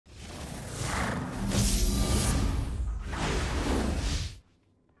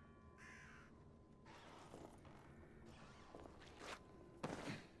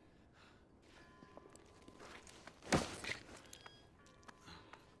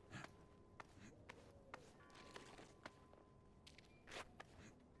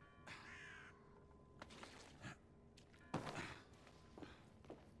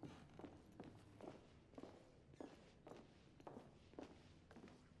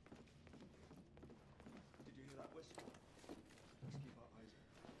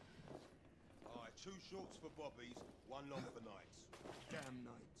2 shorts for bobbies, 1 long for nights. Damn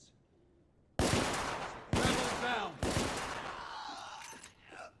nights. Rebels down!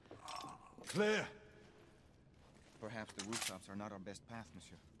 Clear! Perhaps the rooftops are not our best path,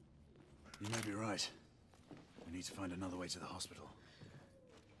 monsieur. You may be right. We need to find another way to the hospital.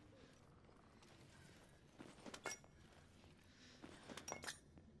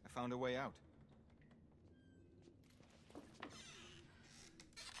 I found a way out.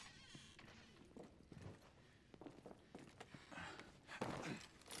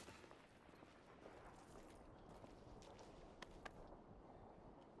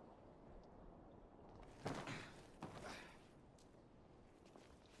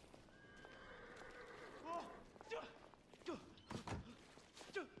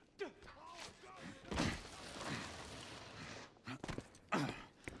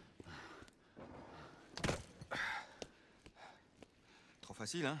 Trop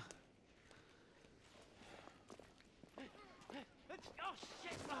facile, hein?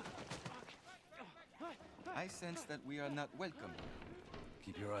 I sense that we are not welcome.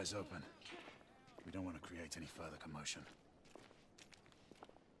 Keep your eyes open. We don't want to create any further commotion.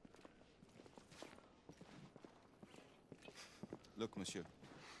 Look, monsieur.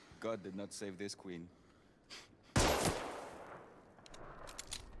 God did not save this queen.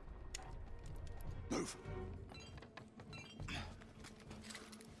 Move!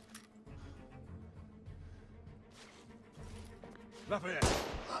 Lafayette!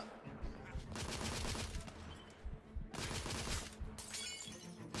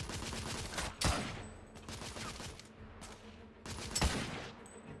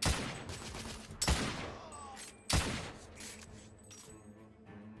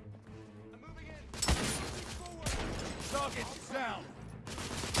 Target down!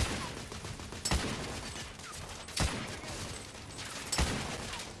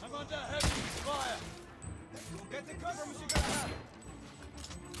 I'm under heavy fire! Get the cover, Monsieur Galahad!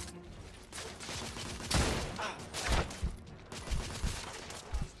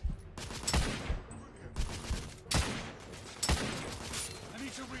 I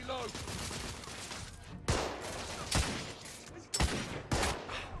need to reload!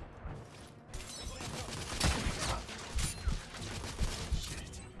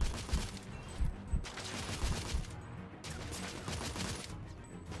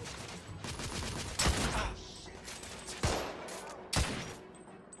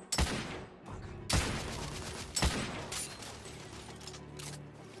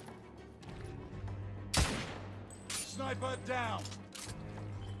 Sniper down!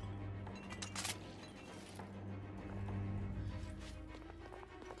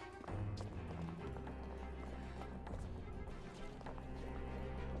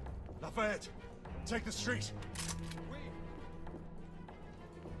 Lafayette! Take the street!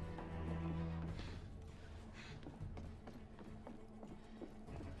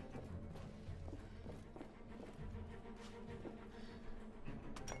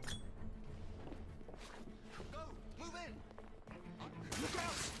 Go! Move in! Look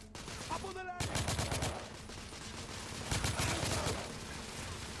out! Up on the ladder!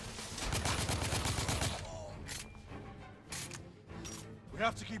 We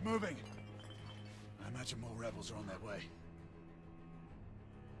have to keep moving. I imagine more rebels are on their way.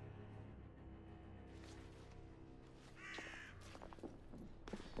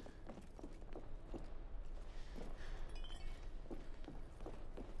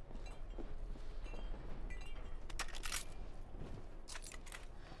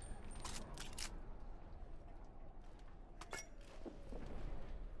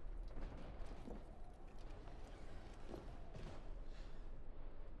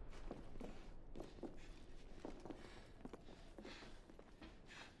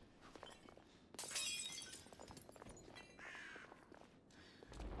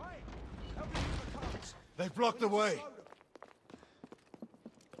 Hey! Help me with the carts! They've blocked the way!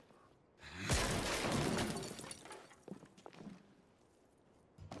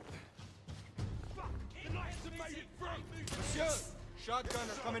 Monsieur!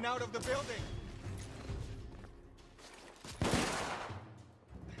 Shotgunner coming out of the building!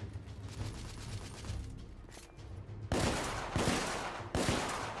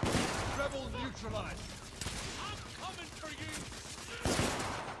 Rebels neutralized! I'm coming for you!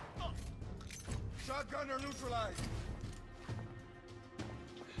 Shotgunner neutralized!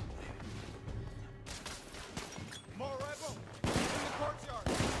 More rebel! In the courtyard!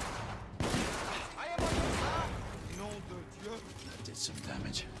 I am on your side! Nom de Dieu! That did some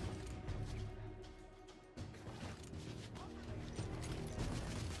damage.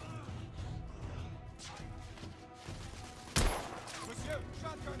 Monsieur,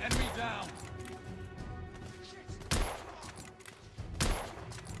 shotgunner! Enemy down!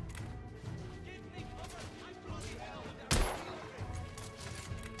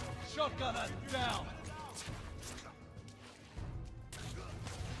 Shotgunner down!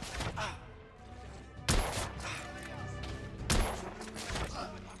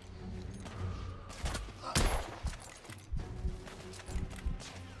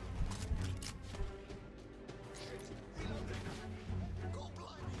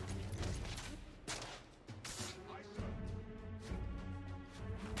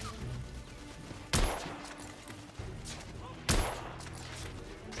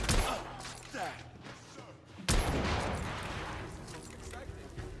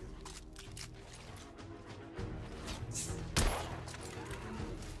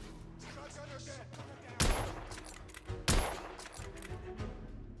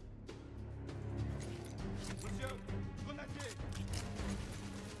 Monsieur, grenadier!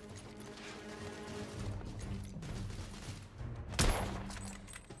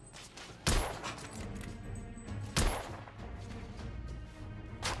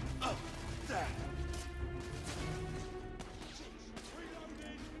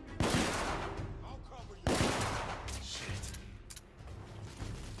 I'll cover you.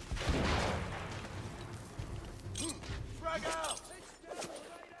 Frag out!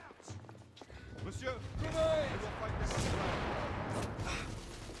 Monsieur, Grenade! we will fight them on the ground.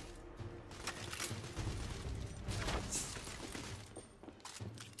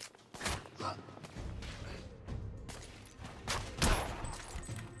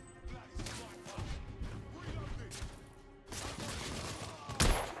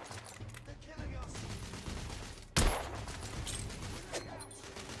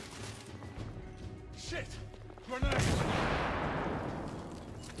 Shit! Grenade!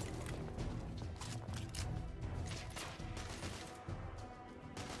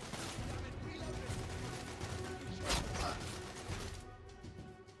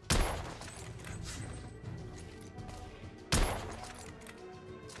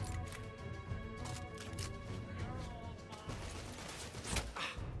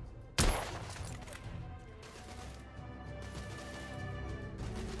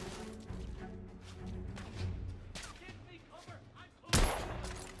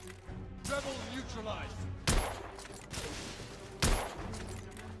 Rebel neutralized!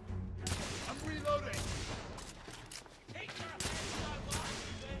 I'm reloading!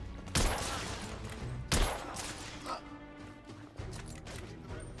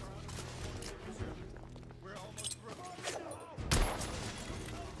 We're almost through.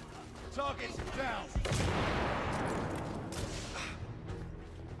 Target down!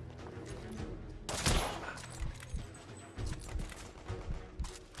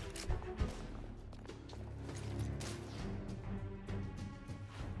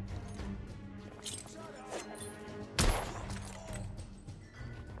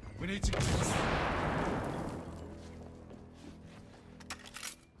 We need to...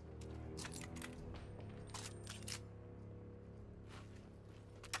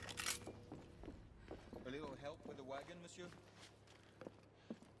 A little help with the wagon, monsieur?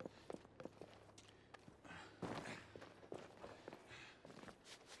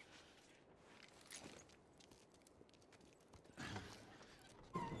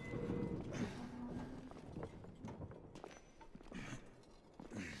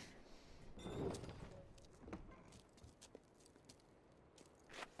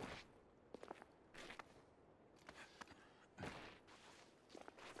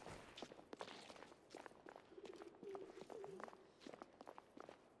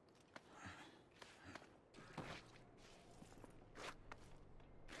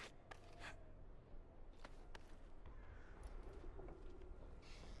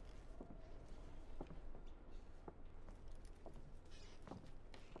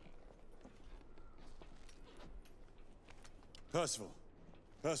 Percival.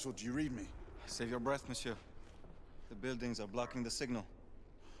 Percival, do you read me? Save your breath, monsieur. The buildings are blocking the signal.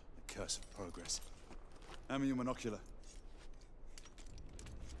 The curse of progress. Hand me your monocular.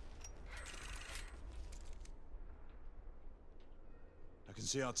 I can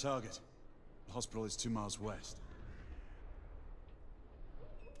see our target. The hospital is 2 miles west.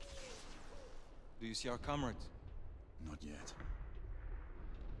 Do you see our comrades? Not yet.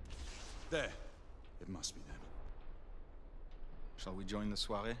 There. It must be them. Shall we join the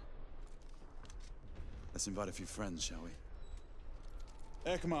soirée? Let's invite a few friends, shall we?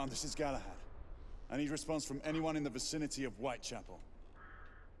 Air Command, this is Galahad. I need response from anyone in the vicinity of Whitechapel.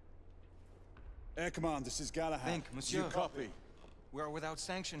 Air Command, this is Galahad. Think, monsieur. You copy? We are without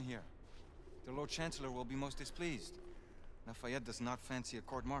sanction here. The Lord Chancellor will be most displeased. Lafayette does not fancy a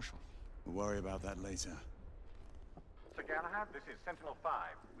court-martial. We'll worry about that later. Sir Galahad, this is Sentinel-5.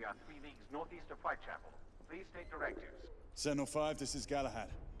 We are 3 leagues northeast of Whitechapel. Please state directives. Sentinel 5, this is Galahad.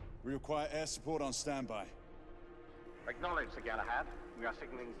 We require air support on standby. Acknowledge, Sir Galahad. We are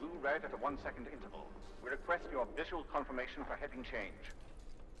signaling blue-red at a 1-second interval. We request your visual confirmation for heading change.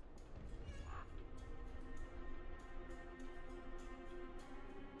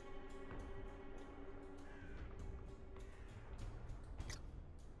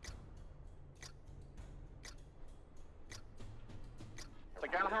 Sir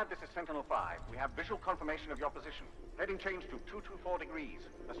Galahad, this is Sentinel-5. We have visual confirmation of your position. Heading change to 224 degrees,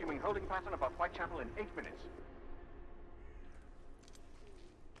 assuming holding pattern above Whitechapel in 8 minutes.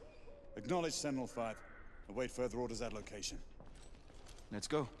 Acknowledge, Sentinel-5. Await further orders at location. Let's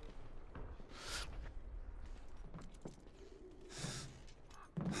go.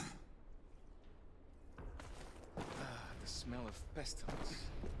 The smell of pestilence.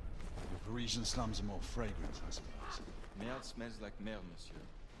 The Parisian slums are more fragrant, I suppose. Merde smells like merde, monsieur.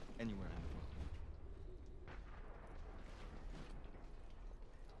 Anywhere in the world.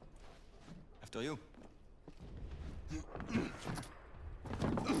 After you.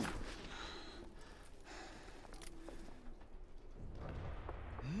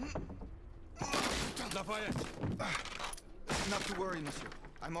 Lafayette! Not to worry, monsieur.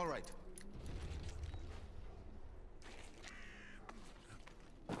 I'm all right.